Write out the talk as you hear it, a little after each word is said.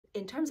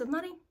in terms of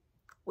money,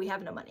 we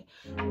have no money.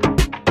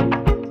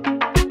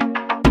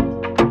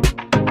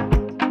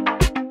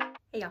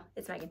 Hey y'all,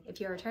 it's Megan.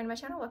 If you're returning to my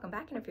channel, welcome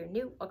back, and if you're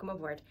new, welcome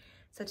aboard.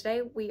 So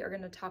today we are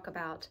going to talk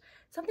about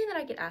something that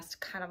I get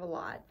asked kind of a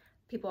lot.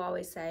 People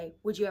always say,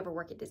 would you ever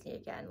work at Disney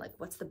again? Like,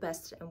 what's the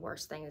best and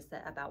worst things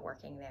about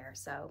working there?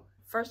 So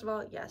first of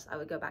all, yes, I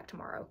would go back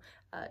tomorrow.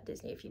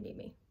 Disney, if you need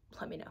me,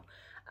 let me know.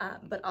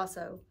 But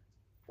also,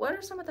 what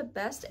are some of the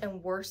best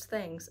and worst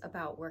things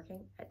about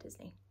working at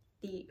Disney?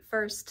 The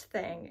first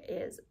thing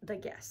is the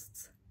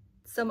guests.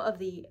 Some of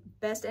the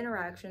best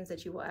interactions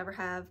that you will ever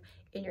have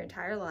in your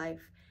entire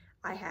life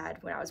I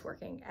had when I was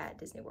working at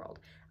Disney World.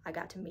 I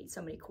got to meet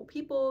so many cool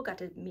people, got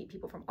to meet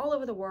people from all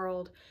over the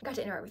world, got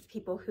to interact with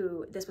people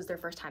who this was their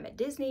first time at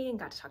Disney and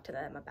got to talk to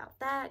them about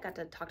that, got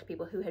to talk to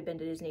people who had been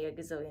to Disney a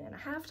gazillion and a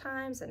half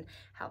times and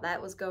how that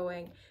was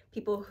going,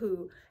 people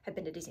who had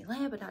been to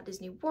Disneyland but not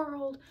Disney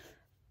World.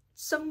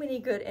 So many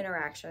good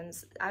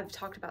interactions. I've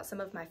talked about some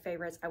of my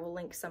favorites. I will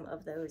link some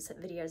of those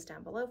videos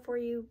down below for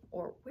you,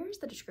 or where's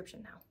the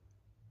description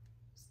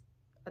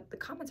now? The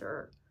comments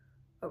are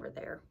over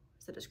there.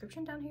 Is the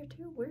description down here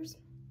too?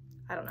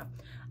 I don't know.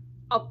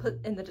 I'll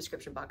put in the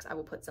description box, I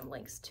will put some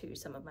links to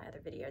some of my other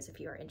videos if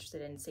you are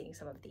interested in seeing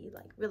some of the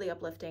like really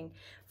uplifting,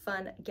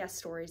 fun guest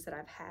stories that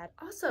I've had.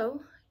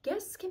 Also,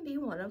 guests can be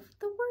one of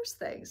the worst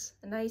things.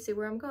 And now you see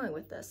where I'm going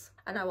with this.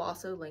 And I will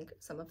also link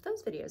some of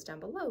those videos down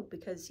below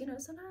because, you know,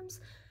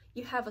 sometimes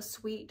you have a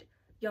sweet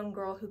young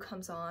girl who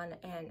comes on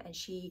and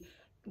she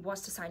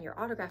wants to sign your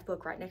autograph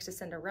book right next to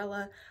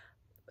Cinderella.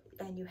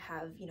 And you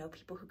have, you know,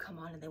 people who come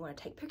on and they want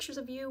to take pictures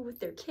of you with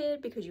their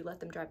kid because you let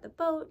them drive the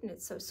boat and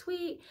it's so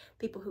sweet.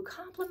 People who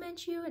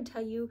compliment you and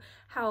tell you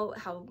how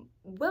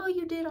well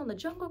you did on the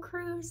Jungle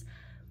Cruise.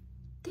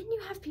 Then you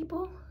have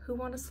people who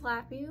want to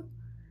slap you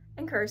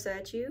and curse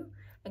at you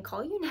and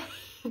call you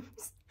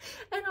names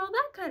and all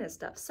that kind of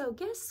stuff. So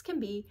guests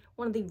can be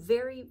one of the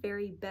very,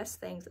 very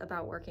best things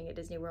about working at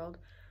Disney World.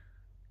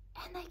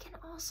 And they can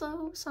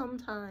also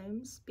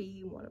sometimes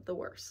be one of the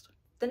worst.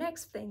 The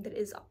next thing that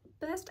is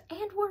best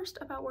and worst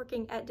about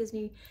working at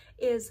Disney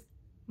is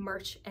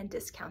merch and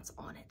discounts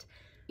on it.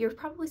 You're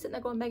probably sitting there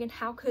going, Megan,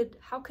 how could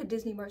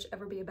Disney merch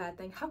ever be a bad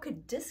thing? How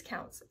could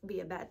discounts be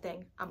a bad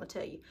thing? I'm gonna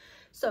tell you.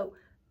 So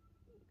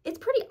it's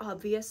pretty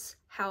obvious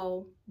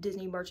how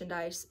Disney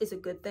merchandise is a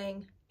good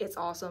thing. It's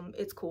awesome,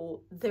 it's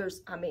cool.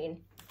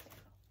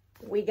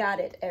 We got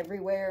it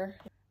everywhere.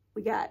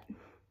 We got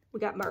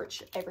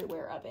merch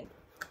everywhere of it.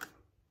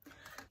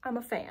 I'm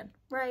a fan,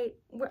 right?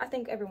 I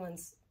think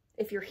everyone's,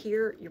 if you're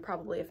here, you're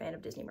probably a fan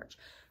of Disney merch.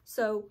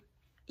 So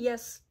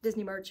yes,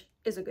 Disney merch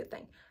is a good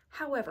thing.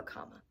 However,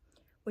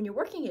 when you're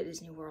working at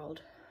Disney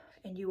World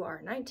and you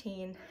are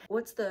 19,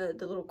 what's the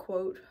little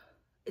quote?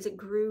 Is it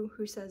Gru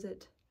who says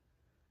it?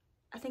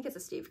 I think it's a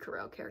Steve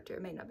Carell character.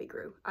 It may not be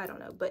Gru. I don't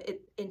know. But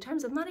in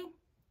terms of money,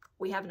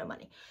 we have no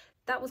money.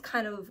 That was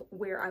kind of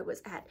where I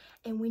was at.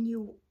 And when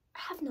you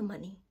have no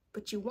money,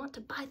 but you want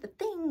to buy the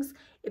things,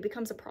 it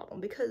becomes a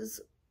problem because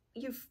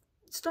you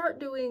start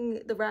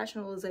doing the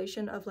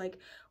rationalization of like,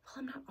 well,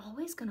 I'm not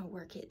always gonna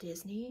work at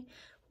Disney.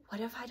 What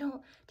if I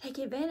don't take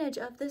advantage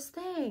of this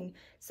thing?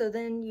 So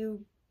then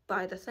you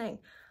buy the thing.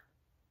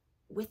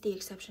 With the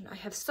exception, I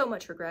have so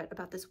much regret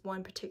about this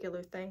one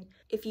particular thing.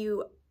 If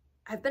you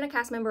have been a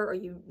cast member or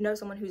you know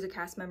someone who's a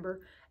cast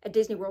member, at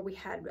Disney World we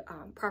had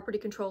Property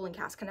Control and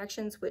Cast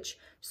Connections, which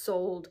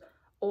sold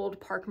old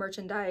park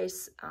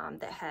merchandise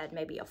that had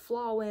maybe a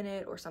flaw in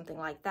it or something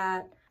like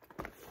that.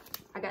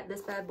 I got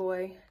this bad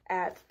boy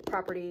at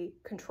Property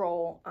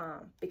Control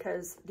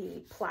because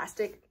the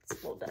plastic, it's a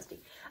little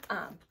dusty,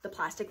 the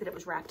plastic that it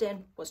was wrapped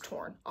in was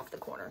torn off the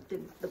corner.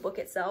 The book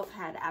itself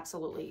had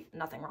absolutely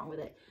nothing wrong with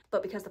it,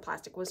 but because the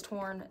plastic was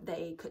torn,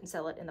 they couldn't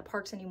sell it in the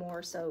parks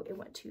anymore, so it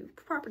went to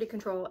Property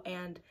Control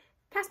and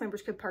cast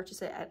members could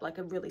purchase it at like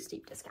a really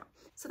steep discount.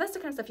 So that's the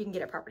kind of stuff you can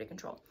get at Property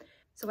Control.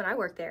 So when I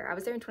worked there, I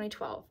was there in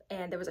 2012,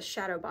 and there was a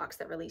shadow box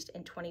that released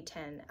in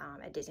 2010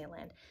 at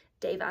Disneyland.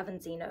 Dave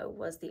Avanzino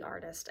was the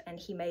artist, and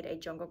he made a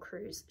Jungle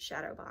Cruise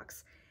shadow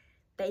box.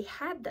 They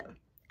had them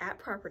at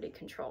Property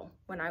Control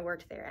when I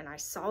worked there, and I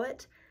saw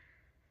it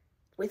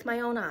with my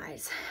own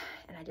eyes,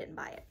 and I didn't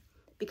buy it.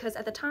 Because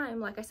at the time,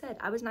 like I said,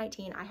 I was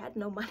 19, I had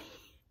no money.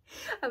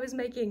 I was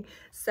making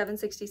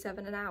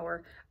 $7.67 an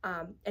hour,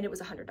 and it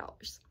was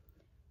 $100.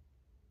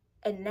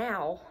 And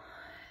now,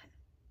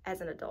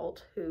 as an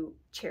adult who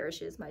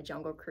cherishes my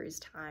Jungle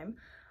Cruise time,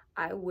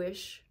 I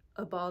wish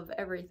above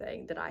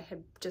everything that I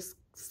had just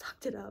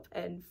sucked it up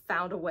and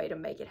found a way to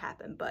make it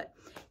happen. But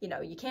you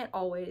know, you can't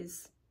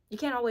always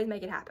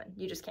make it happen.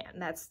 You just can't.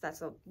 And that's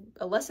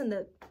a lesson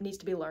that needs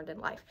to be learned in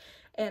life.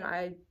 And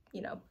I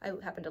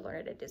happened to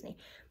learn it at Disney.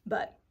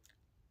 But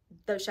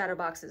those shadow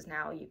boxes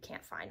now, you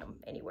can't find them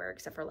anywhere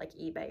except for like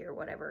eBay or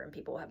whatever, and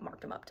people have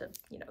marked them up to,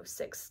 you know,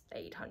 $600 to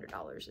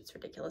 $800. It's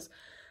ridiculous.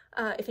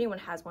 If anyone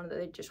has one that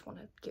they just want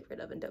to get rid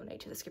of and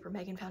donate to the Skipper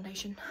Meaghan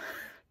Foundation,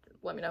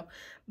 let me know.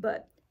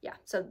 But yeah,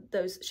 so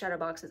those shadow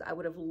boxes, I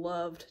would have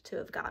loved to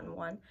have gotten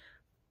one,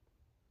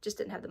 just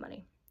didn't have the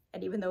money.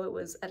 And even though it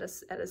was at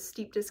a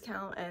steep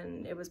discount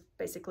and it was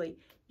basically,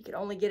 you could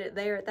only get it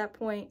there at that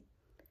point,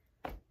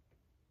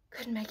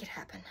 couldn't make it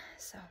happen.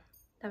 So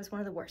that was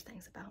one of the worst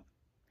things about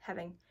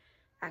having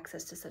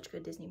access to such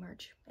good Disney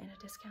merch and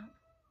a discount.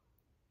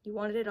 You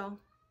wanted it all,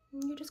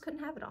 and you just couldn't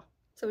have it all.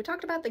 So we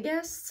talked about the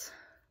guests.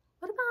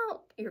 What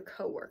about your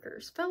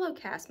coworkers, fellow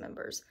cast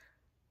members?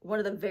 One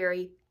of the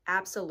very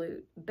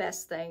absolute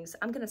best things,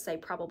 I'm gonna say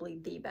probably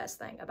the best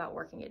thing about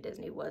working at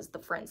Disney was the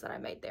friends that I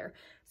made there.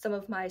 Some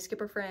of my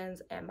skipper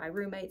friends and my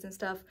roommates and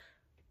stuff,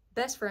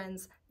 best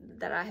friends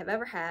that I have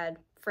ever had,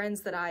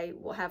 friends that I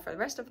will have for the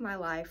rest of my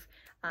life,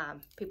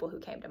 people who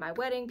came to my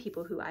wedding,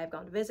 people who I have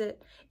gone to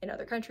visit in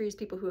other countries,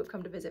 people who have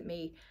come to visit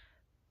me.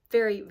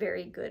 Very,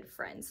 very good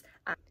friends.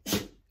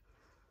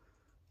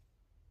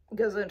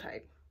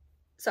 Gesundheit.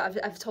 So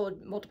I've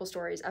told multiple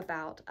stories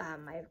about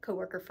my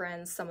coworker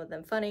friends, some of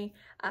them funny,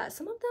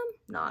 some of them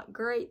not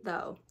great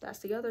though. That's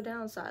the other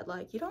downside.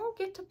 Like, you don't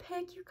get to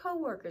pick your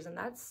coworkers, and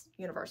that's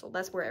universal.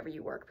 That's wherever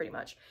you work pretty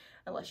much,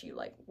 unless you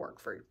like work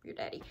for your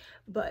daddy.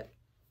 But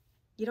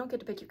you don't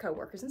get to pick your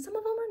coworkers, and some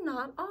of them are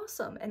not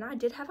awesome. And I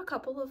did have a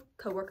couple of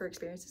coworker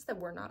experiences that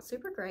were not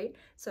super great.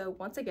 So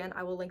once again,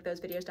 I will link those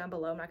videos down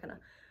below. I'm not gonna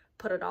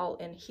put it all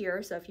in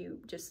here. So if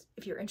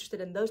you're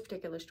interested in those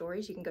particular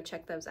stories, you can go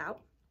check those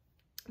out.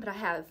 But I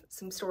have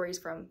some stories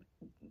from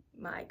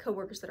my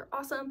coworkers that are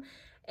awesome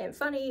and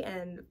funny,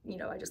 and you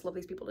know, I just love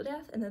these people to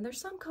death. And then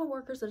there's some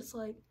coworkers that it's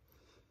like,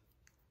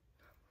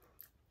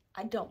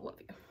 I don't love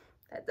you.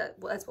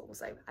 That's what we'll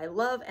say. I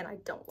love and I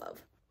don't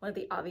love. One of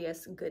the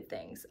obvious good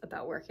things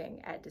about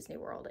working at Disney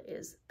World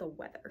is the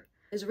weather.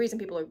 There's a reason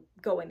people are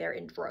going there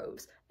in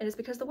droves, and it's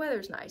because the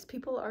weather's nice.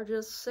 People are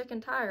just sick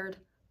and tired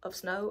of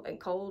snow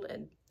and cold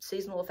and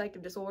seasonal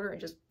affective disorder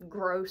and just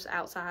gross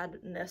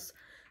outsideness.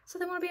 So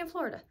they want to be in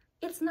Florida.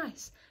 It's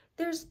nice.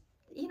 There's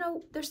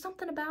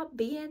something about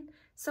being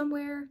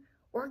somewhere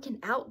working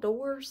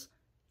outdoors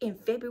in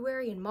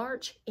February and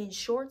March in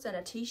shorts and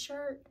a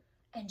t-shirt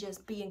and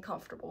just being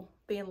comfortable.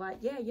 Being like,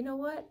 yeah, you know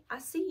what? I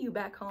see you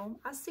back home.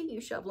 I see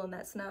you shoveling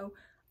that snow.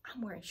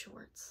 I'm wearing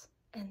shorts.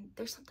 And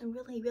there's something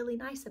really, really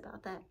nice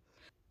about that.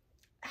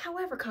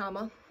 However,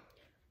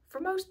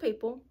 for most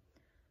people,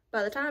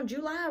 by the time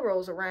July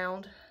rolls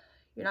around,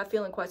 you're not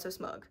feeling quite so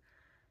smug.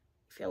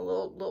 You feel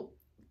a little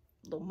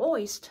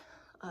moist,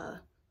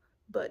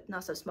 but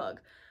not so smug.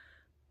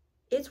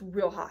 It's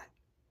real hot.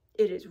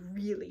 It is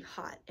really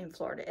hot in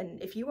Florida.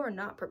 And if you are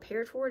not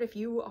prepared for it, if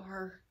you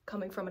are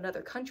coming from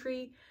another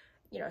country,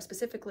 you know,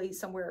 specifically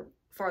somewhere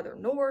farther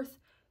north,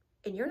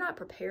 and you're not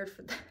prepared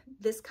for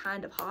this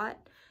kind of hot,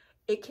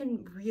 it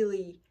can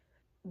really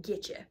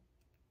get you.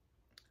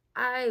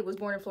 I was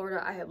born in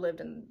Florida. I have lived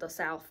in the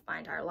South my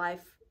entire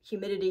life.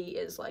 Humidity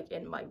is like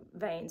in my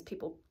veins.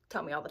 People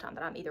tell me all the time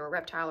that I'm either a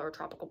reptile or a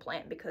tropical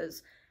plant,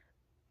 because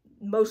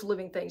most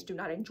living things do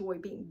not enjoy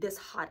being this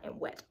hot and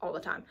wet all the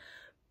time.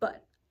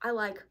 But I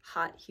like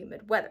hot,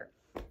 humid weather.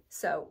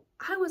 So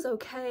I was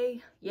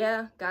okay.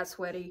 Yeah, got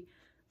sweaty.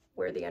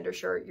 Wear the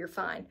undershirt, you're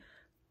fine.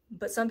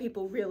 But some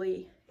people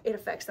really, it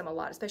affects them a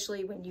lot,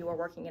 especially when you are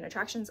working in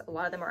attractions. A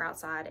lot of them are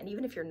outside. And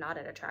even if you're not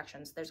at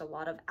attractions, there's a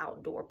lot of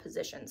outdoor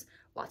positions.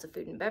 Lots of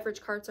food and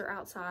beverage carts are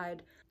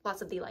outside.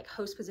 Lots of the like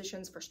host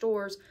positions for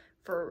stores,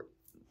 for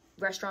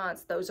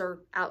restaurants, those are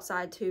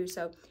outside too.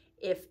 So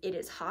if it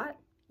is hot,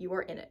 you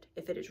are in it.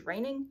 If it is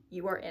raining,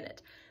 you are in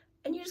it.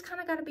 And you just kind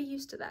of got to be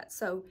used to that.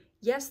 So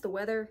yes, the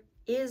weather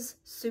is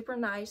super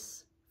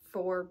nice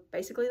for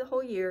basically the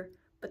whole year,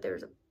 but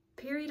there's a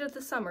period of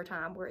the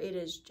summertime where it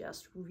is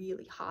just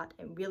really hot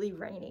and really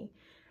rainy.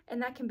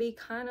 And that can be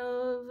kind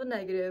of a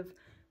negative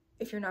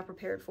if you're not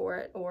prepared for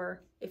it,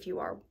 or if you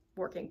are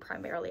working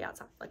primarily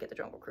outside, like at the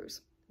Jungle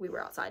Cruise. We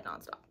were outside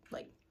nonstop.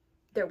 Like,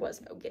 there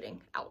was no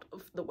getting out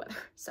of the weather.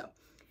 So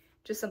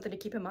just something to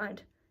keep in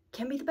mind.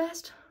 Can be the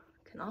best,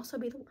 can also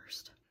be the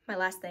worst. My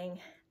last thing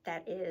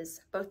that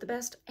is both the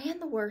best and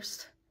the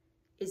worst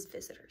is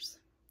visitors.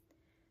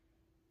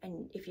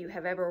 And if you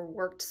have ever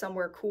worked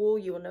somewhere cool,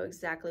 you will know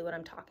exactly what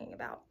I'm talking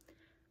about.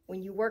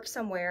 When you work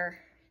somewhere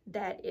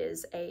that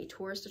is a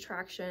tourist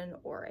attraction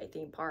or a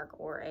theme park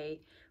or a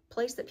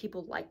place that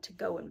people like to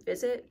go and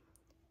visit,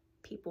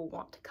 people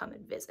want to come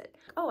and visit.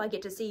 Oh, I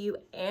get to see you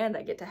and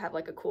I get to have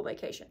like a cool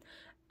vacation.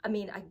 I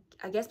mean,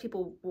 I guess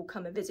people will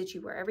come and visit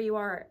you wherever you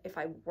are. If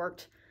I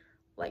worked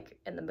like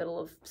in the middle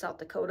of South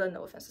Dakota,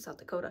 no offense to South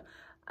Dakota,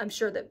 I'm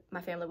sure that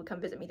my family would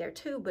come visit me there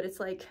too, but it's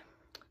like,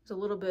 it's a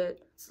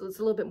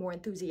little bit more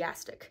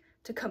enthusiastic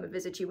to come and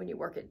visit you when you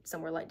work at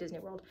somewhere like Disney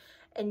World.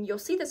 And you'll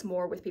see this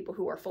more with people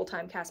who are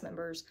full-time cast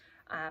members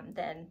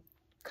than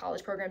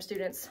college program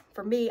students.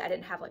 For me, I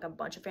didn't have like a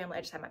bunch of family.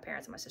 I just had my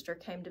parents and my sister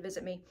came to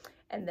visit me.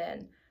 And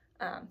then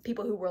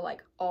people who were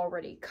like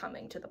already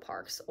coming to the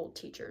parks, old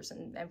teachers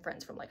and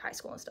friends from like high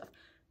school and stuff,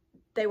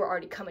 they were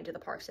already coming to the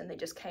parks and they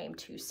just came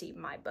to see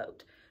my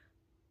boat.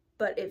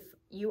 But if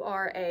you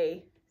are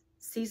a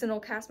seasonal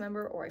cast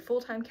member or a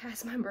full-time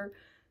cast member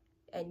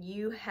and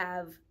you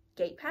have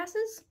gate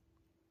passes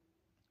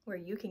where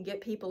you can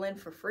get people in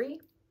for free,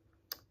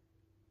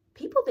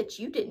 people that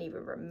you didn't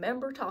even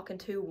remember talking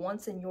to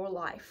once in your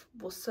life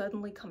will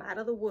suddenly come out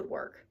of the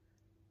woodwork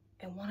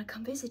and want to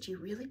come visit you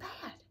really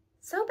bad.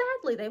 So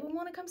badly, they will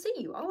want to come see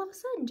you all of a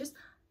sudden. Just,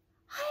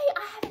 hey,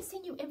 I haven't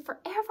seen you in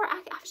forever.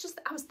 I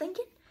was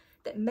thinking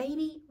that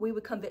maybe we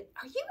would come visit.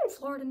 Are you in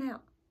Florida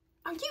now?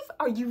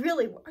 Are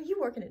you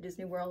working at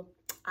Disney World?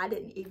 I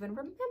didn't even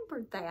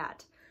remember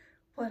that.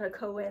 What a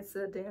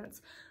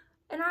coincidence.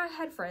 And I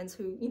had friends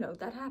who, you know,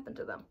 that happened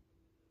to them.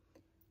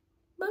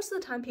 Most of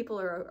the time people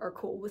are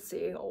cool with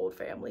seeing old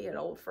family and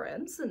old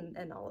friends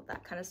and all of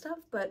that kind of stuff.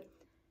 But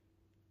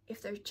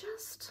if they're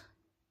just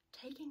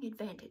taking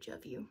advantage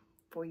of you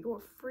for your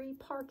free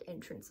park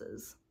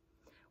entrances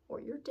or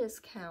your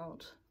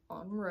discount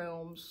on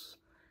rooms,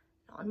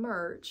 on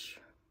merch,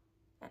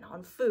 and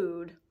on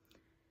food,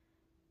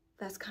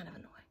 that's kind of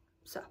annoying.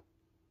 So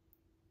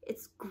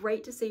it's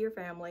great to see your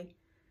family,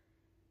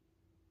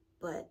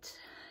 but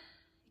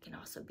it can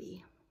also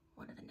be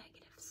one of the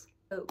negatives.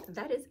 So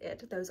that is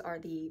it. Those are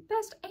the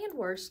best and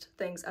worst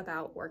things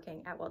about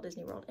working at Walt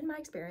Disney World in my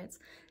experience.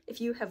 If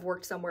you have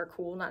worked somewhere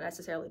cool, not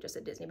necessarily just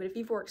at Disney, but if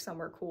you've worked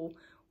somewhere cool,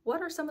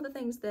 what are some of the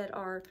things that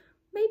are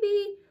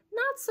maybe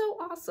not so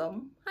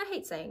awesome? I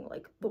hate saying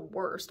like the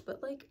worst,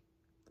 but like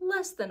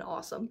less than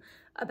awesome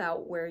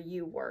about where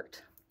you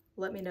worked.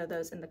 Let me know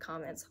those in the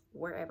comments,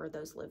 wherever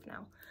those live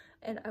now.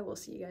 And I will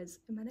see you guys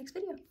in my next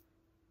video.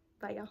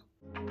 Bye,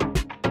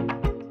 y'all.